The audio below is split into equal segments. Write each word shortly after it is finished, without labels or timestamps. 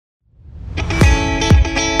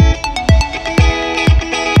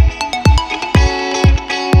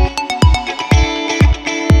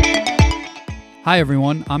Hi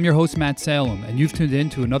everyone, I'm your host Matt Salem, and you've tuned in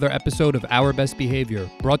to another episode of Our Best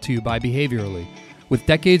Behavior, brought to you by Behaviorally. With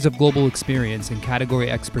decades of global experience and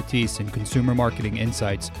category expertise in consumer marketing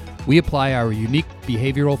insights, we apply our unique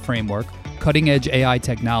behavioral framework, cutting-edge AI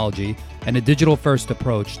technology, and a digital-first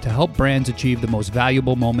approach to help brands achieve the most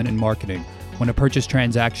valuable moment in marketing when a purchase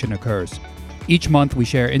transaction occurs. Each month, we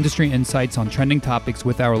share industry insights on trending topics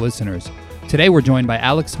with our listeners. Today, we're joined by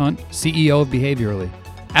Alex Hunt, CEO of Behaviorally.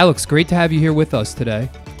 Alex, great to have you here with us today.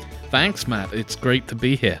 Thanks, Matt. It's great to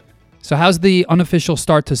be here. So how's the unofficial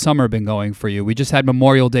start to summer been going for you? We just had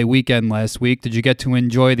Memorial Day weekend last week. Did you get to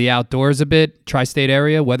enjoy the outdoors a bit? Tri-state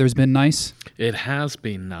area, weather's been nice? It has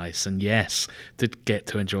been nice, and yes, did get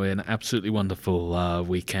to enjoy an absolutely wonderful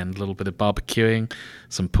weekend. A little bit of barbecuing,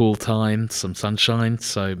 some pool time, some sunshine.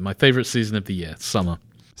 So my favorite season of the year, summer.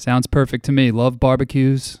 Sounds perfect to me. Love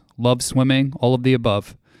barbecues, love swimming, all of the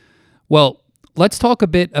above. Well, let's talk a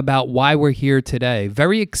bit about why we're here today.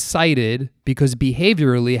 Very excited because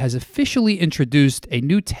Behaviorally has officially introduced a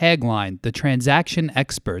new tagline, the Transaction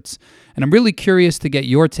Experts. And I'm really curious to get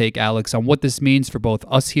your take, Alex, on what this means for both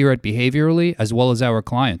us here at Behaviorally as well as our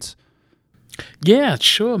clients. Yeah,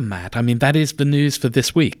 sure, Matt. I mean, that is the news for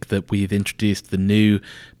this week, that we've introduced the new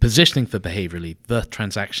positioning for Behaviorally, the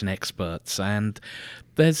Transaction Experts. And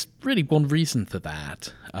there's really one reason for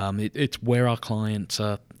that. It's where our clients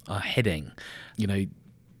are heading. You know,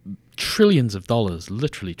 trillions of dollars,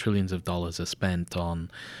 literally trillions of dollars are spent on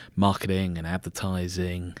marketing and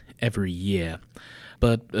advertising every year.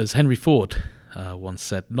 But as Henry Ford once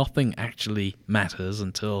said, nothing actually matters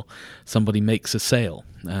until somebody makes a sale.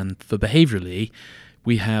 And for Behaviorally,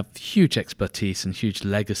 we have huge expertise and huge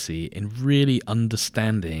legacy in really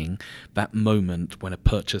understanding that moment when a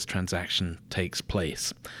purchase transaction takes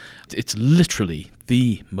place. It's literally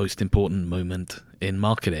the most important moment in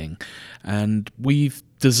marketing, and we've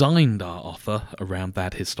designed our offer around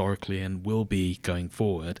that historically and will be going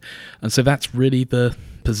forward. And so that's really the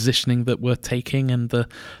positioning that we're taking and the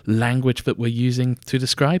language that we're using to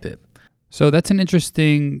describe it. So that's an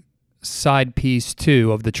interesting side piece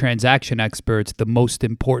too of the Transaction Experts, the most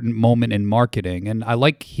important moment in marketing. And I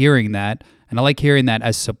like hearing that, and I like hearing that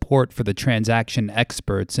as support for the Transaction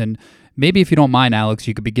Experts. And maybe if you don't mind, Alex,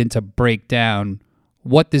 you could begin to break down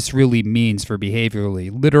what this really means for Behaviorally,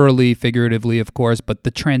 literally, figuratively, of course, but the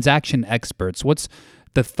Transaction Experts, what's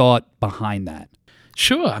the thought behind that?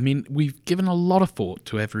 Sure. I mean, we've given a lot of thought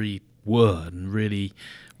to every word and really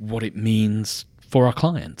what it means for our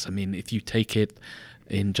clients. I mean, if you take it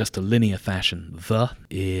in just a linear fashion, the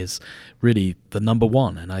is really the number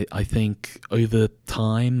one. And I think over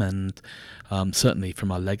time and certainly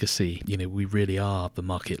from our legacy, you know, we really are the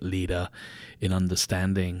market leader in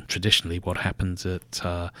understanding traditionally what happens at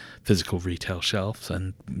physical retail shelves.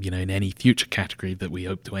 And, you know, in any future category that we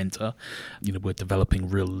hope to enter, you know, we're developing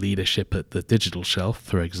real leadership at the digital shelf,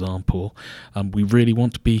 for example. We really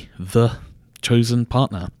want to be the chosen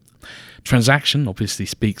partner. Transaction obviously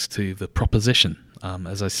speaks to the proposition.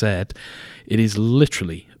 As I said, it is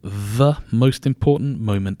literally the most important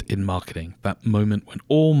moment in marketing, that moment when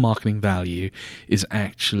all marketing value is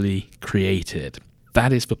actually created.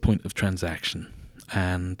 That is the point of transaction.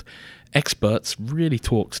 And Experts really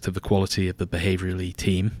talks to the quality of the Behaviorally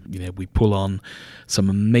team. You know, we pull on some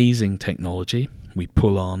amazing technology. We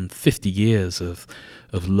pull on 50 years of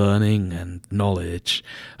learning and knowledge,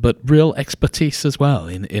 but real expertise as well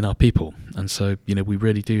in our people. And so, you know, we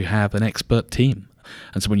really do have an expert team.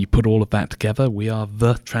 And so when you put all of that together, we are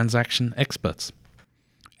the Transaction Experts.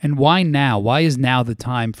 And why now? Why is now the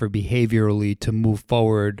time for Behaviorally to move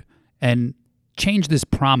forward and change this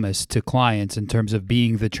promise to clients in terms of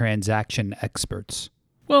being the Transaction Experts?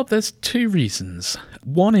 Well, there's two reasons.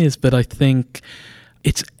 One is that I think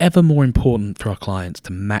it's ever more important for our clients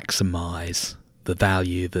to maximize the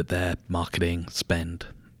value that their marketing spend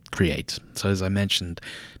creates. So as I mentioned,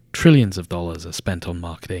 trillions of dollars are spent on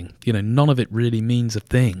marketing. You know, none of it really means a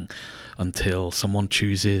thing until someone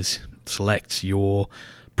selects your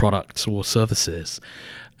products or services.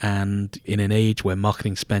 And in an age where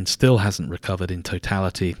marketing spend still hasn't recovered in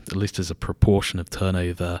totality, at least as a proportion of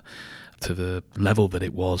turnover to the level that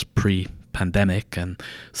it was pre-pandemic, and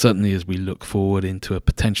certainly as we look forward into a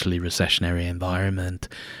potentially recessionary environment,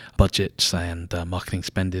 budgets and marketing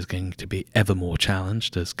spend is going to be ever more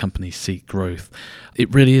challenged as companies seek growth.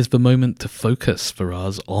 It really is the moment to focus for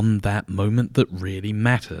us on that moment that really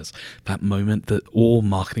matters, that moment that all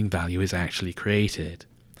marketing value is actually created.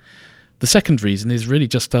 The second reason is really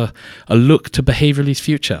just a look to Behaviorally's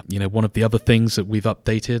future. One of the other things that we've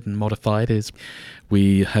updated and modified is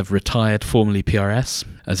we have retired formerly PRS.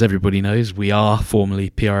 As everybody knows, we are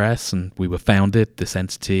formerly PRS, and we were founded, this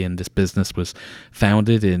entity and this business was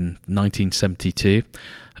founded in 1972.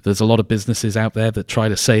 There's a lot of businesses out there that try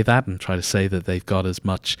to say that and try to say that they've got as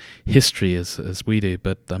much history as we do.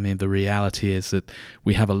 But I mean, the reality is that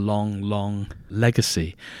we have a long, long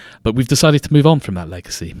legacy. But we've decided to move on from that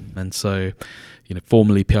legacy. And so,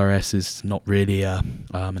 formerly PRS is not really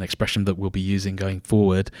an expression that we'll be using going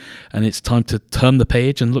forward. And it's time to turn the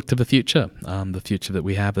page and look to the future that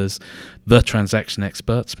we have as the transaction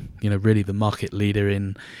experts, really the market leader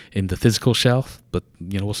in the physical shelf, but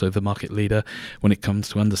also the market leader when it comes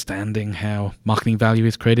to understanding how marketing value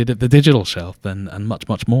is created at the digital shelf and much,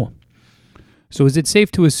 much more. So is it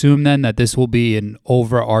safe to assume then that this will be an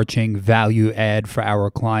overarching value add for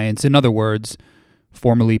our clients? In other words,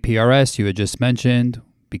 formerly PRS, you had just mentioned,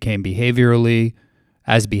 became Behaviorally.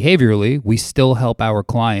 As Behaviorally, we still help our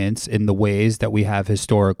clients in the ways that we have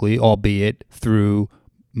historically, albeit through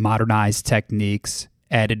modernized techniques,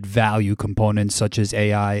 added value components such as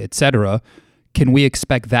AI, etc. Can we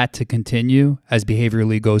expect that to continue as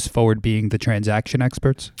Behaviorally goes forward being the transaction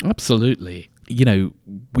experts? Absolutely.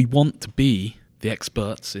 We want to be the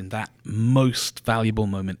experts in that most valuable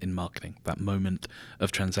moment in marketing, that moment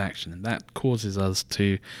of transaction. And that causes us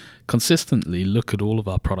to consistently look at all of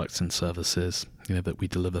our products and services, that we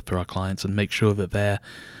deliver for our clients and make sure that they're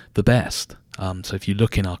the best. So if you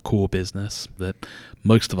look in our core business that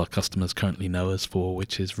most of our customers currently know us for,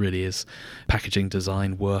 which is packaging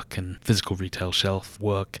design work and physical retail shelf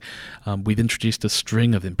work, we've introduced a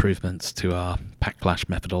string of improvements to our PackFlash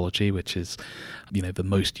methodology, which is the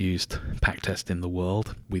most used pack test in the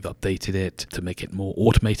world. We've updated it to make it more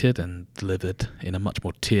automated and delivered in a much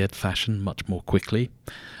more tiered fashion, much more quickly.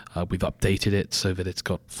 We've updated it so that it's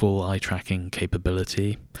got full eye tracking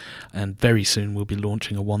capability, and very soon we'll be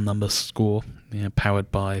launching a one-number score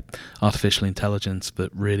powered by artificial intelligence that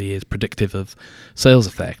really is predictive of sales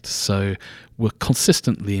effect. So we're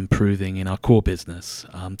consistently improving in our core business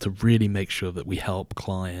to really make sure that we help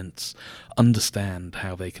clients understand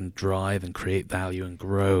how they can drive and create value and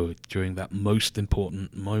grow during that most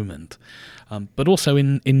important moment. But also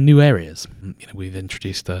in new areas. We've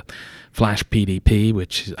introduced a Flash PDP,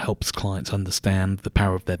 which helps clients understand the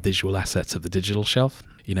power of their visual assets at the digital shelf.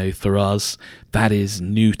 For us, that is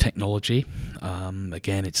new technology.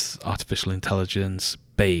 Again, it's artificial intelligence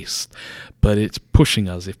based, but it's pushing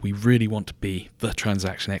us. If we really want to be the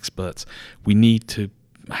transaction experts, we need to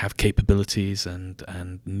have capabilities and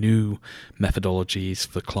new methodologies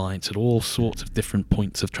for clients at all sorts of different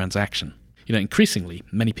points of transaction. Increasingly,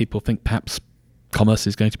 many people think perhaps commerce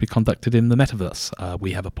is going to be conducted in the metaverse.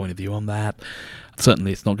 We have a point of view on that.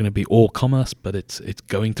 Certainly it's not going to be all commerce, but it's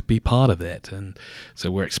going to be part of it. And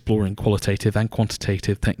so we're exploring qualitative and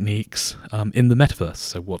quantitative techniques in the metaverse.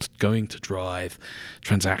 So what's going to drive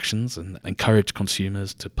transactions and encourage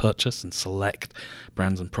consumers to purchase and select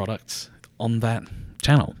brands and products on that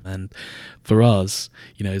channel. And for us,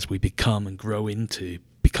 as we become and grow into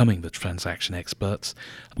becoming the transaction experts,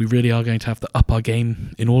 we really are going to have to up our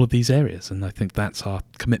game in all of these areas. And I think that's our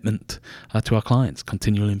commitment to our clients,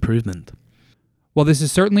 continual improvement. Well, this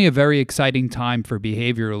is certainly a very exciting time for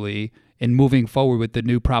Behaviorally in moving forward with the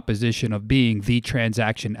new proposition of being the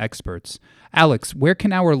transaction experts. Alex, where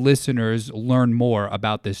can our listeners learn more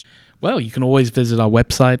about this? Well, you can always visit our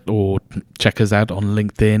website or check us out on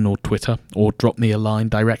LinkedIn or Twitter or drop me a line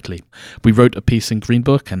directly. We wrote a piece in Green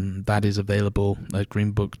Book, and that is available at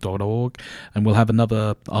greenbook.org. And we'll have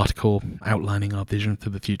another article outlining our vision for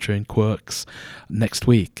the future in Quirks next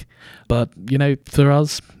week. But, for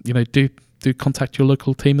us, do contact your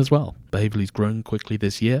local team as well. Behaviorally's grown quickly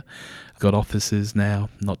this year. Got offices now,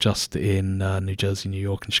 not just in New Jersey, New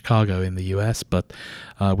York, and Chicago in the US, but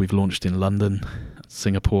we've launched in London,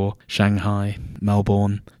 Singapore, Shanghai,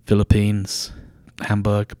 Melbourne, Philippines,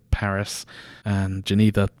 Hamburg, Paris, and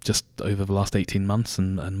Geneva just over the last 18 months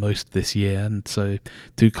and most this year. And so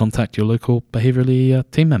do contact your local Behaviorally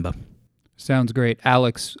team member. Sounds great.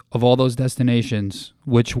 Alex, of all those destinations,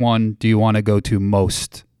 which one do you want to go to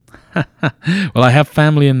most? Well, I have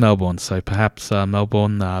family in Melbourne, so perhaps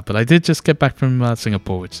Melbourne, but I did just get back from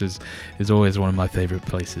Singapore, which is always one of my favorite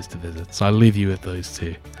places to visit. So I'll leave you with those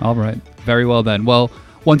two. All right. Very well then. Well,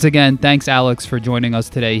 once again, thanks, Alex, for joining us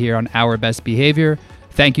today here on Our Best Behavior.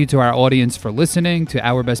 Thank you to our audience for listening to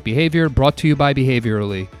Our Best Behavior, brought to you by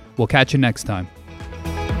Behaviorally. We'll catch you next time.